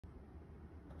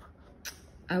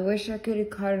I wish I could have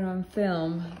caught it on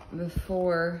film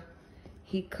before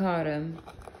he caught him.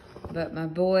 But my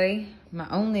boy, my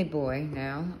only boy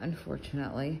now,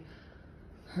 unfortunately,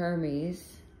 Hermès,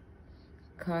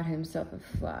 caught himself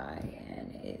a fly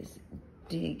and is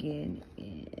digging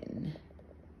in.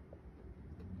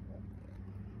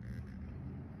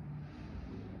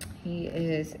 He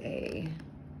is a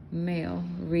male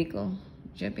regal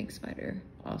jumping spider,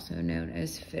 also known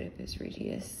as Phidippus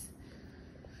regius.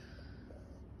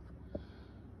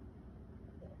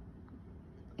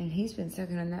 And he's been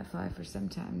sucking on that fly for some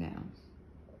time now.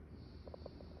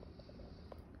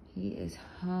 He is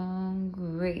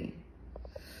hungry.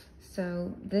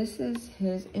 So this is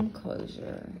his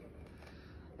enclosure.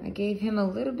 I gave him a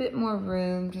little bit more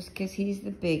room just because he's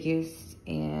the biggest,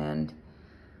 and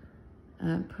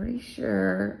I'm pretty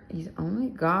sure he's only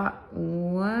got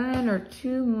 1 or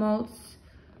 2 molts.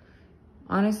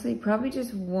 Honestly, probably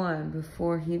just 1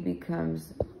 before he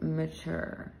becomes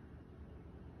mature.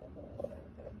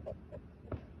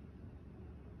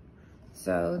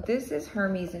 So this is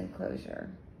Hermès' enclosure.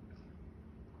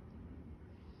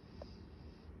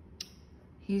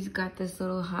 He's got this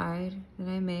little hide that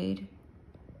I made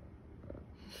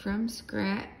from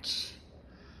scratch.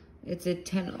 It's a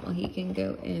tunnel. He can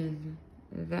go in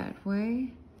that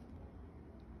way,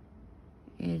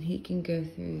 and he can go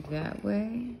through that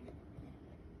way,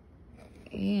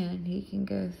 and he can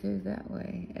go through that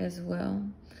way as well.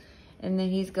 And then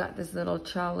he's got this little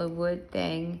chala wood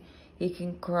thing he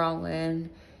can crawl in.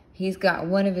 He's got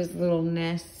one of his little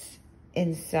nests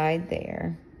inside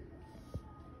there.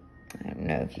 I don't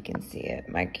know if you can see it.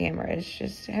 My camera is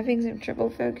just having some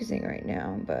trouble focusing right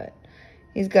now, but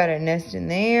he's got a nest in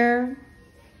there.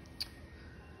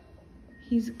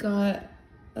 He's got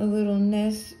a little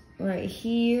nest right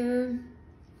here.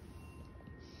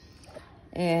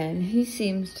 And he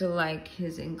seems to like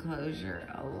his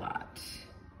enclosure a lot.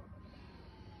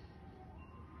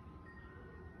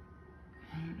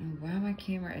 I don't know why my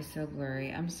camera is so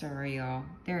blurry. I'm sorry, y'all.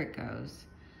 There it goes.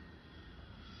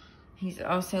 He's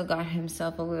also got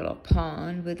himself a little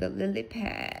pond with a lily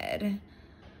pad.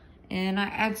 And I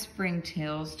add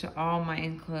springtails to all my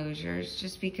enclosures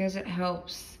just because it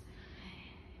helps,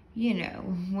 you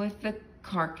know, with the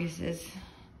carcasses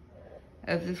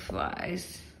of the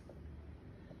flies.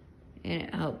 And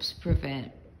it helps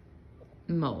prevent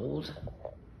mold.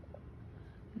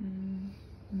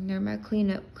 They're my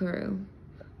cleanup crew,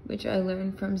 which I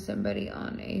learned from somebody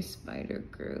on a spider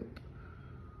group.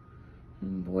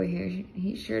 And boy,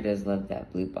 he sure does love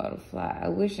that blue bottle fly. I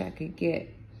wish I could get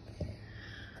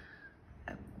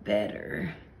a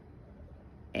better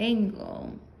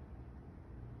angle,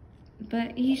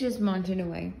 but he's just munching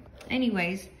away.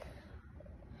 Anyways,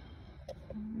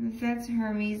 that's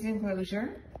Hermès'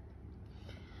 enclosure.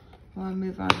 We'll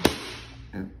move on.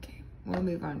 Okay, we'll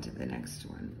move on to the next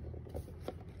one.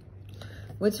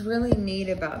 What's really neat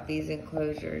about these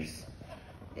enclosures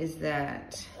is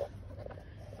that,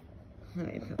 let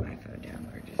me put my phone down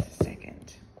for just a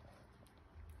second.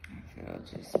 I feel it'll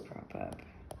just prop up.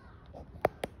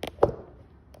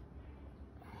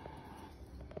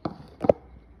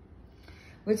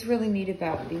 What's really neat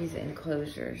about these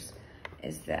enclosures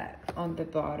is that on the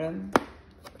bottom,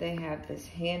 they have this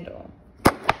handle.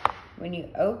 When you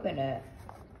open it,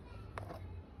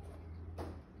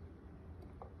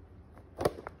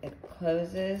 it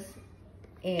closes,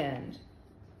 and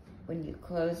when you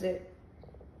close it,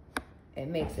 it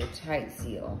makes a tight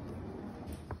seal.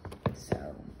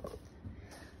 So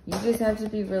you just have to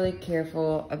be really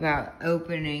careful about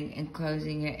opening and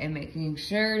closing it and making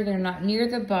sure they're not near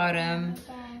the bottom,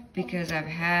 because I've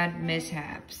had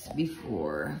mishaps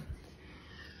before.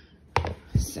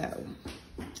 So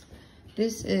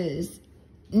this is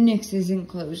Nyx's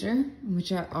enclosure,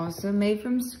 which I also made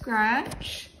from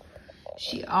scratch.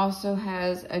 She also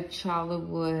has a chala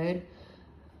wood,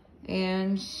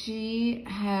 and she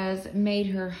has made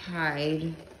her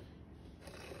hide,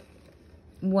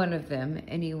 one of them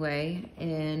anyway,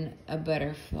 in a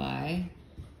butterfly.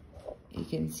 You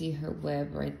can see her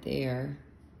web right there.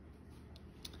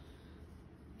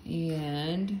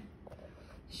 And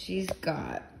she's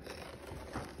got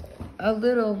a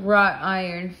little wrought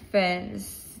iron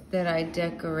fence that I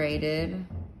decorated.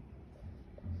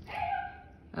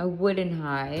 A wooden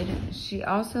hide. She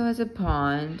also has a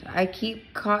pond. I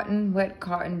keep cotton, wet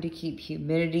cotton, to keep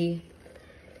humidity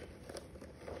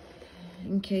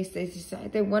in case they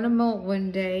decide they want to molt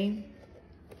one day.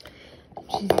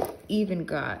 She's even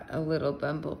got a little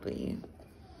bumblebee.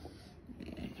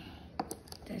 And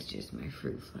that's just my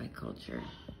fruit fly culture.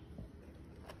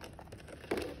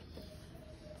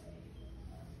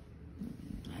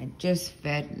 I I just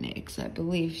fed Nyx. I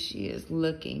believe she is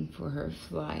looking for her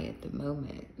fly at the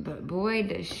moment. But boy,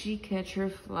 does she catch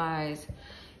her flies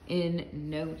in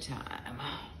no time.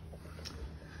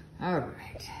 All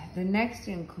right, the next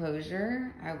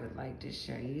enclosure I would like to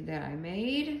show you that I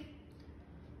made.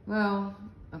 Well,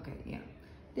 okay, yeah.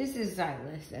 This is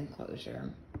Xylith's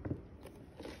enclosure.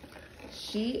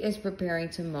 She is preparing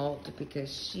to molt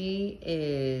because she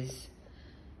is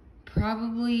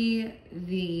probably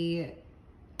the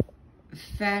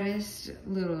fattest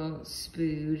little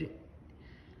spood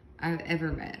I've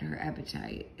ever met. Her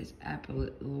appetite is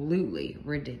absolutely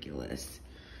ridiculous.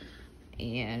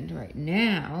 And right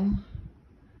now,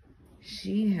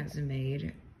 she has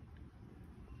made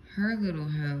her little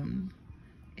home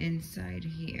inside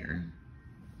here.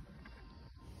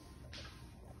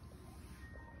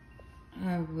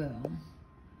 I will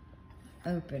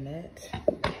open it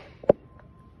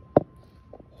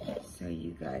so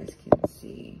you guys can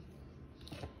see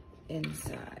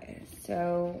inside.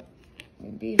 So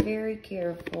be very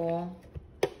careful.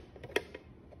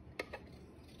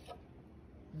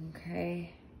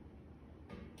 Okay,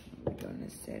 we're gonna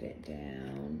set it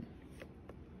down.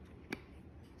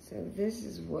 So this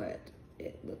is what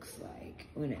it looks like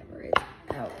whenever it's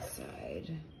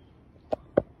outside.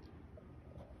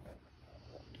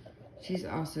 She's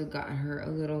also got her a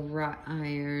little wrought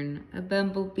iron, a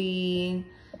bumblebee,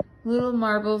 little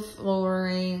marble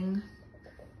flooring,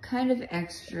 kind of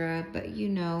extra, but you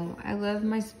know, I love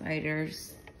my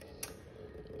spiders.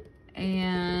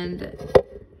 And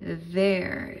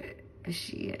there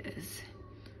she is,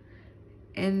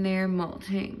 in there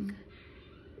molting.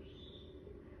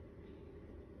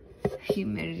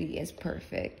 Humidity is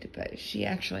perfect, but she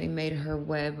actually made her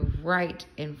web right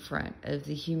in front of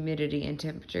the humidity and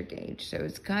temperature gauge, so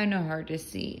it's kind of hard to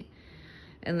see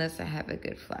unless I have a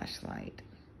good flashlight.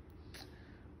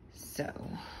 So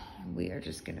we are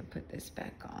just gonna put this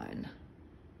back on.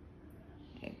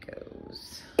 It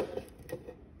goes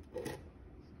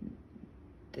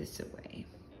this away.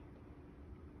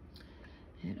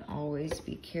 And always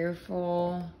be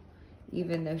careful,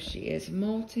 even though she is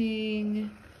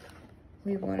molting.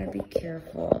 We want to be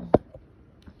careful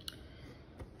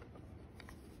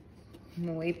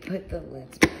when we put the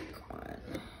lids back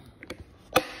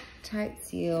on. Tight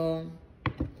seal.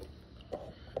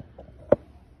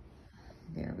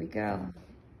 There we go.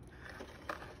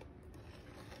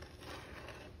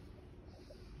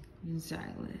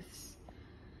 Xylith.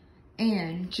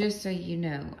 And just so you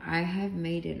know, I have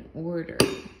made an order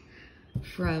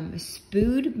from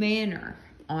Spood Manor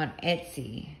on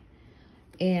Etsy.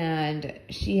 And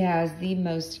she has the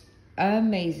most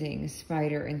amazing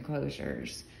spider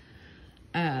enclosures.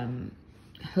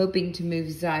 Hoping to move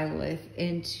Xylith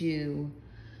into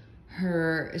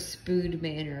her Spood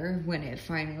Manor when it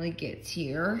finally gets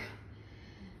here.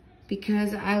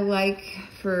 Because I like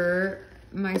for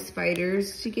my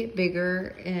spiders to get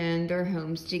bigger and their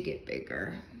homes to get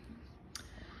bigger.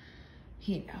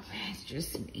 You know, it's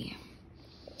just me.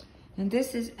 And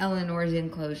this is Eleanor's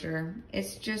enclosure.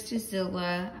 It's just a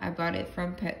Zilla. I bought it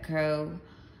from Petco.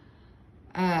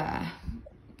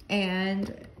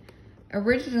 And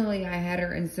originally I had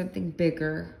her in something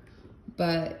bigger,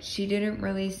 but she didn't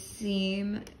really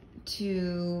seem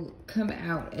to come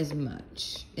out as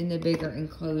much in the bigger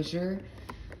enclosure.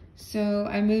 So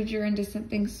I moved her into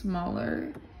something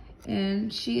smaller,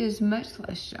 and she is much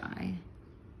less shy.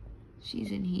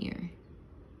 She's in here.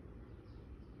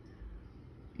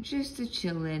 Just a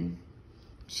chillin'.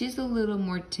 She's a little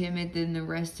more timid than the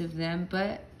rest of them,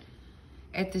 but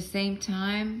at the same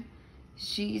time,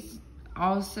 she's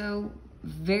also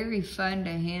very fun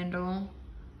to handle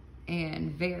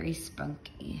and very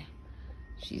spunky.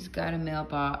 She's got a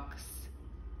mailbox,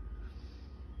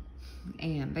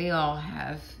 and they all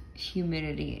have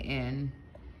humidity and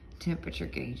temperature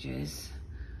gauges.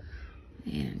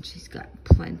 And she's got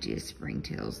plenty of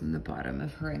springtails in the bottom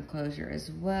of her enclosure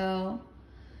as well,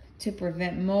 to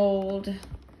prevent mold,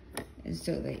 and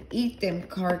so they eat them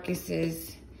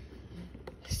carcasses,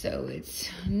 so it's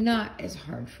not as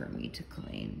hard for me to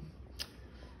clean.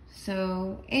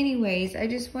 So anyways, I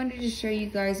just wanted to show you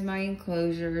guys my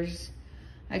enclosures.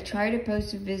 I try to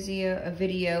post a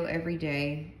video every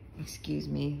day. Excuse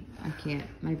me, I can't,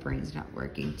 my brain's not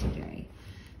working today.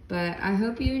 But I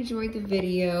hope you enjoyed the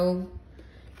video.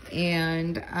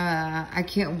 And I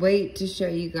can't wait to show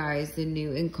you guys the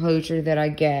new enclosure that I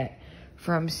get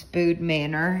from Spood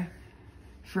Manor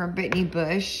from Brittany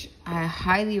Bush. I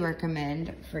highly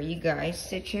recommend for you guys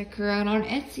to check her out on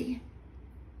Etsy.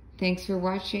 Thanks for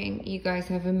watching. You guys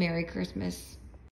have a Merry Christmas.